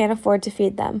owners can't afford to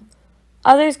feed them.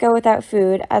 Others go without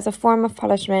food as a form of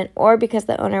punishment or because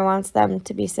the owner wants them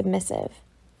to be submissive.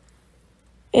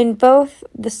 In both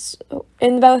the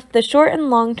short and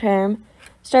long term,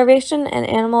 starvation and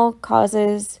animal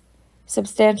causes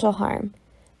substantial harm.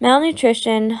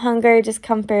 Malnutrition, hunger,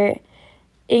 discomfort,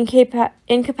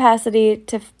 incapacity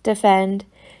to defend,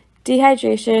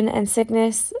 dehydration, and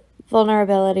sickness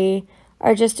vulnerability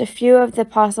are just a few of the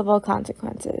possible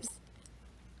consequences.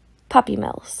 Puppy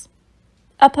mills.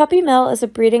 A puppy mill is a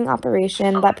breeding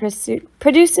operation that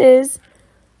produces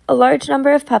a large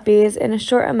number of puppies in a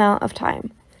short amount of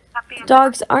time.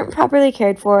 Dogs aren't properly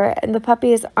cared for, and the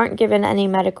puppies aren't given any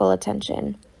medical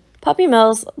attention. Puppy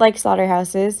mills, like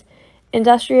slaughterhouses,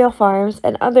 industrial farms,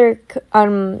 and other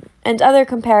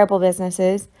comparable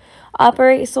businesses,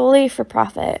 operate solely for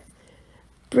profit.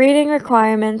 Breeding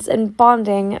requirements and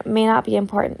bonding may not be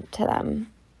important to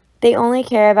them. They only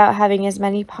care about having as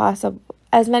many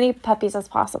puppies as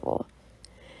possible.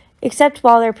 Except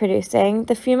while they're producing,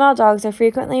 the female dogs are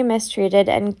frequently mistreated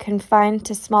and confined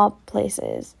to small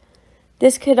places.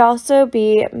 They could also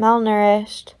be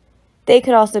malnourished,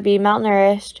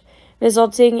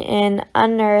 resulting in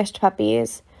unnourished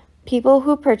puppies. People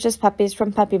who purchase puppies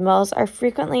from puppy mills are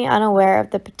frequently unaware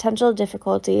of the potential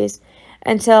difficulties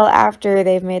until after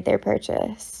they've made their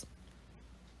purchase.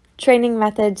 Training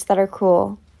methods that are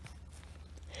cruel.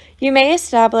 You may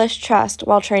establish trust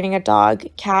while training a dog,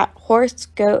 cat, horse,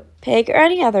 goat, pig, or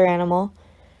any other animal.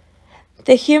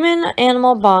 The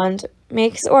human-animal bond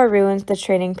makes or ruins the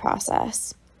training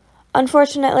process.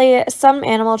 Unfortunately, some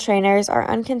animal trainers are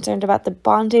unconcerned about the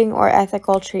bonding or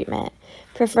ethical treatment,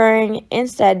 preferring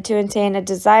instead to attain a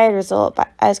desired result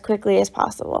as quickly as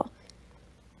possible.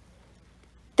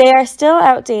 They are still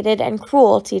outdated and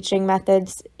cruel teaching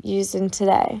methods in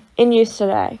use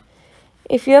today.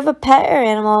 If you have a pet or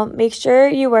animal, make sure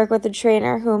you work with a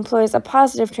trainer who employs a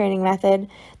positive training method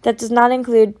that does not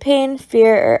include pain,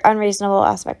 fear, or unreasonable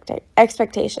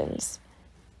expectations.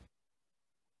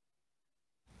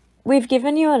 We've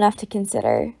given you enough to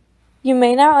consider. You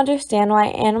may now understand why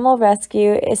animal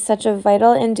rescue is such a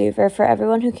vital endeavor for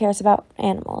everyone who cares about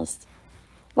animals.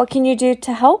 What can you do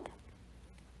to help?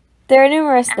 There are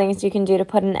numerous things you can do to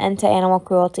put an end to animal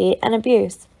cruelty and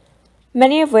abuse,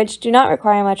 many of which do not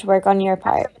require much work on your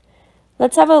part.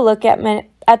 Let's have a look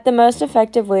at the most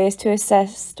effective ways to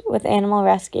assist with animal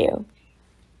rescue.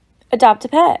 Adopt a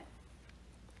pet.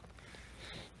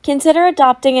 Consider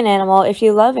adopting an animal if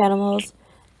you love animals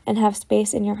and have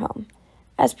space in your home.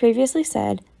 As previously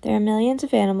said, there are millions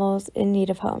of animals in need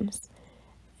of homes,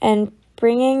 and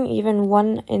bringing even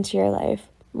one into your life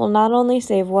will not only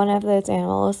save one of those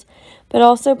animals, but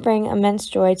also bring immense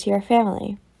joy to your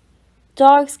family.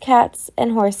 Dogs, cats,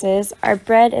 and horses are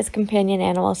bred as companion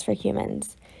animals for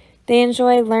humans. They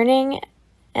enjoy learning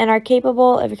and are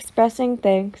capable of expressing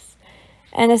thanks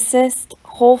and assist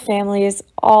whole families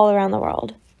all around the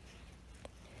world.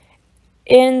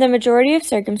 In the majority of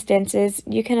circumstances,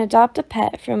 you can adopt a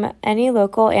pet from any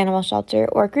local animal shelter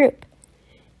or group.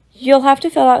 You'll have to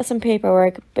fill out some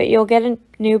paperwork, but you'll get a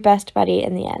new best buddy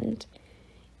in the end.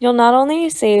 You'll not only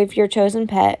save your chosen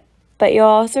pet, but you'll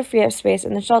also free up space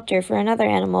in the shelter for another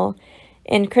animal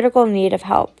in critical need of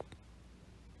help.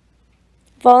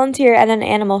 Volunteer at an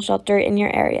animal shelter in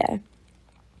your area.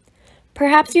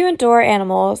 Perhaps you adore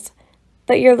animals,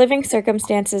 but your living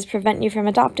circumstances prevent you from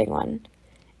adopting one.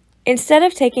 Instead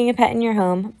of taking a pet in your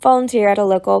home, volunteer at a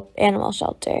local animal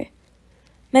shelter.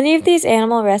 Many of these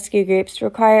animal rescue groups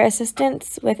require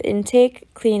assistance with intake,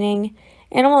 cleaning,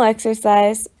 animal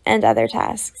exercise, and other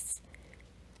tasks.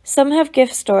 Some have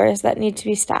gift stores that need to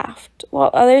be staffed,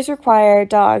 while others require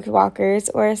dog walkers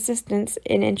or assistance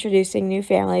in introducing new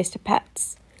families to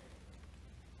pets.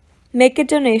 Make a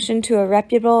donation to a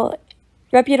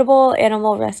reputable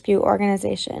animal rescue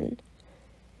organization.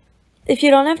 If you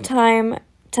don't have time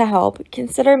to help,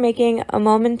 consider making a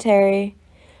momentary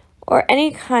or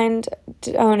any kind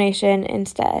donation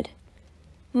instead.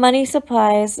 Money,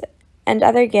 supplies, and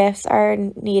other gifts are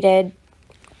needed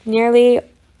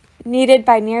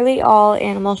by nearly all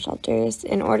animal shelters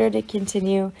in order to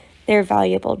continue their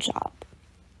valuable job.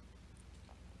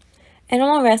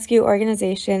 Animal rescue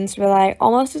organizations rely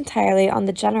almost entirely on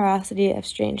the generosity of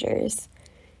strangers.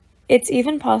 It's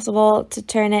even possible to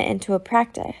turn it into a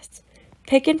practice.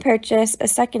 Pick and purchase a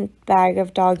second bag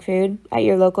of dog food at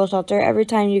your local shelter every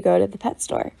time you go to the pet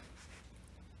store.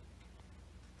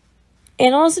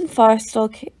 Animals in foster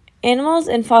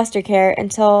care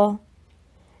until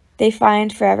they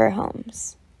find forever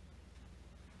homes.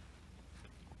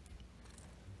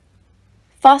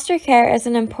 Foster care is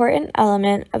an important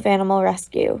element of animal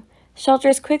rescue.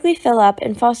 Shelters quickly fill up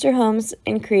and foster homes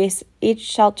increase each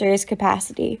shelter's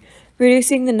capacity,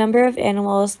 reducing the number of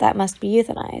animals that must be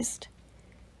euthanized.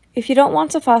 If you don't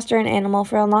want to foster an animal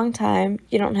for a long time,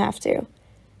 you don't have to.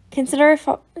 Consider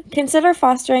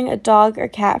fostering a dog or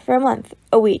cat for a month,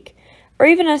 a week, or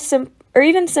even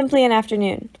simply an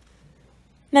afternoon.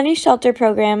 Many shelter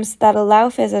programs that allow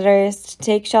visitors to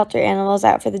take shelter animals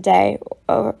out for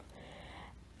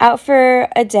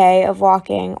a day of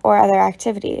walking or other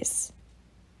activities.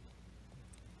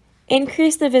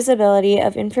 Increase the visibility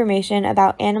of information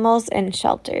about animals in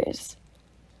shelters.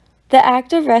 The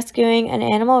act of rescuing an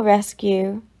animal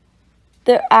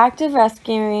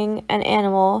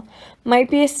might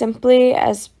be as simply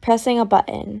as pressing a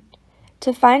button.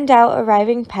 To find out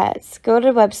arriving pets, go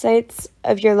to websites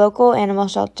of your local animal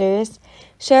shelters.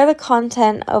 Share the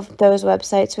content of those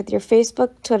websites with your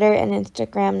Facebook, Twitter, and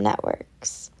Instagram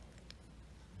networks.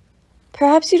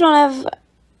 Perhaps you don't have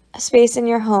space in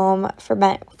your home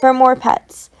for more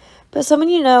pets, but someone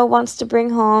you know wants to bring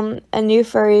home a new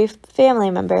furry family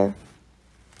member.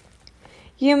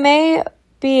 You may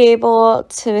be able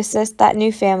to assist that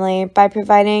new family by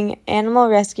providing animal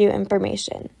rescue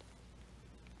information.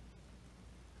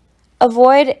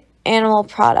 Avoid animal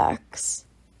products.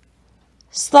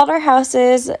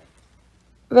 Slaughterhouses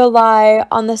rely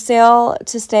on the sale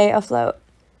to stay afloat.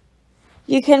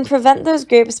 You can prevent those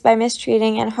groups by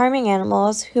mistreating and harming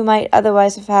animals who might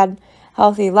otherwise have had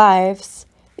healthy lives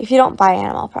if you don't buy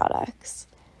animal products.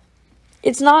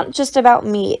 It's not just about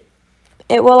meat.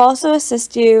 It will also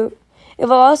assist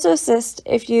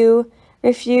if you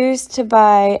refuse to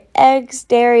buy eggs,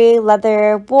 dairy,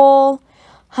 leather, wool,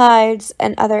 hides,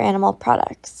 and other animal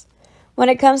products. When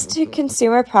it comes to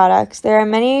consumer products, there are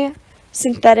many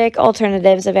synthetic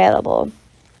alternatives available,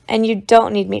 and you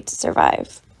don't need meat to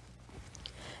survive.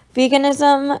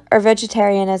 Veganism or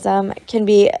vegetarianism can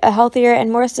be a healthier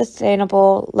and more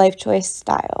sustainable life choice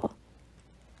style.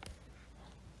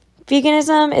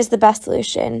 Veganism is the best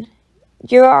solution.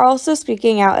 You are also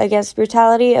speaking out against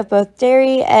brutality of both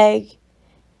dairy, egg,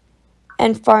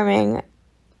 and farming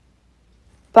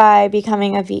by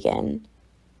becoming a vegan.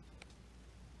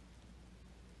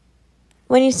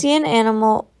 When you see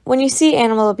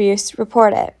animal abuse,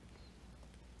 report it.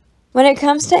 When it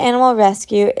comes to animal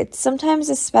rescue, it's sometimes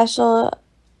as simple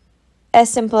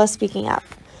as speaking up.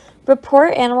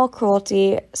 Report animal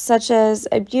cruelty, such as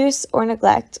abuse or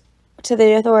neglect, to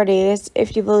the authorities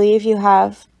if you believe you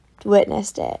have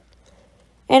witnessed it.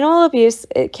 Animal abuse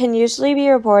can usually be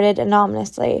reported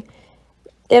anonymously.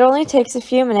 It only takes a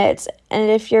few minutes,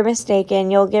 and if you're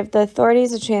mistaken, you'll give the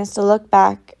authorities a chance to look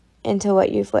back into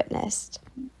what you've witnessed.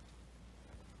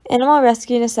 Animal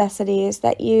rescue necessities,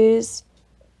 the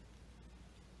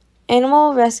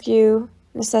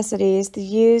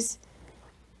use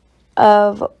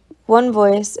of one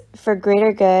voice for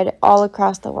greater good all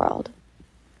across the world.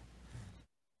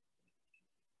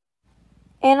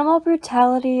 Animal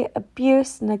brutality,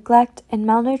 abuse, neglect, and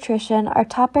malnutrition are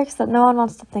topics that no one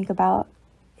wants to think about.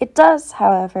 It does,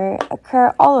 however,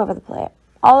 occur all over the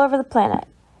planet.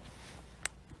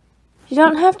 You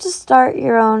don't have to start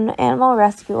your own animal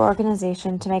rescue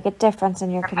organization to make a difference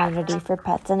in your community for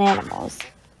pets and animals.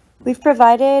 We've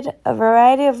provided a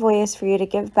variety of ways for you to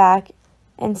give back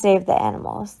and save the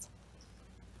animals.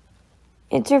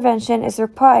 Intervention is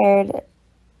required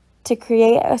to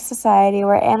create a society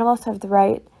where animals have the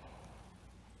right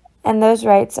and those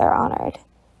rights are honored.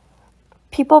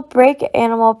 People break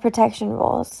animal protection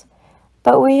rules,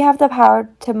 but we have the power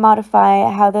to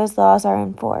modify how those laws are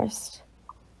enforced.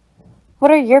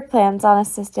 What are your plans on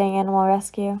assisting animal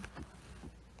rescue?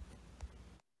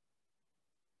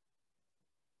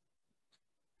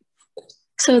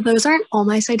 So those aren't all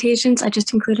my citations. I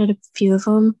just included a few of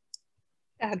them.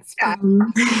 That's fine.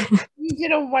 You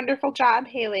did a wonderful job,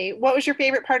 Haley. What was your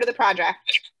favorite part of the project?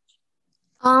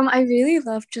 I really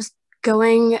loved just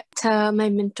going to my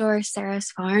mentor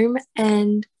Sarah's farm,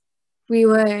 and we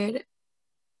would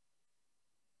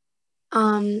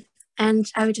and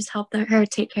I would just help her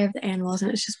take care of the animals, and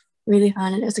it was just really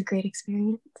fun, and it was a great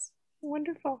experience.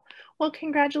 Wonderful. Well,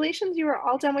 congratulations. You are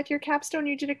all done with your capstone.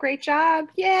 You did a great job.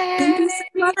 Yay! Thank you so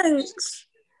much.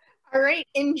 All right.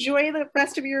 Enjoy the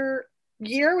rest of your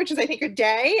year, which is, I think, a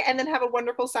day, and then have a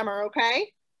wonderful summer,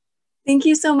 okay? Thank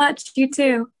you so much. You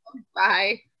too.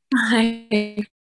 Bye. Bye.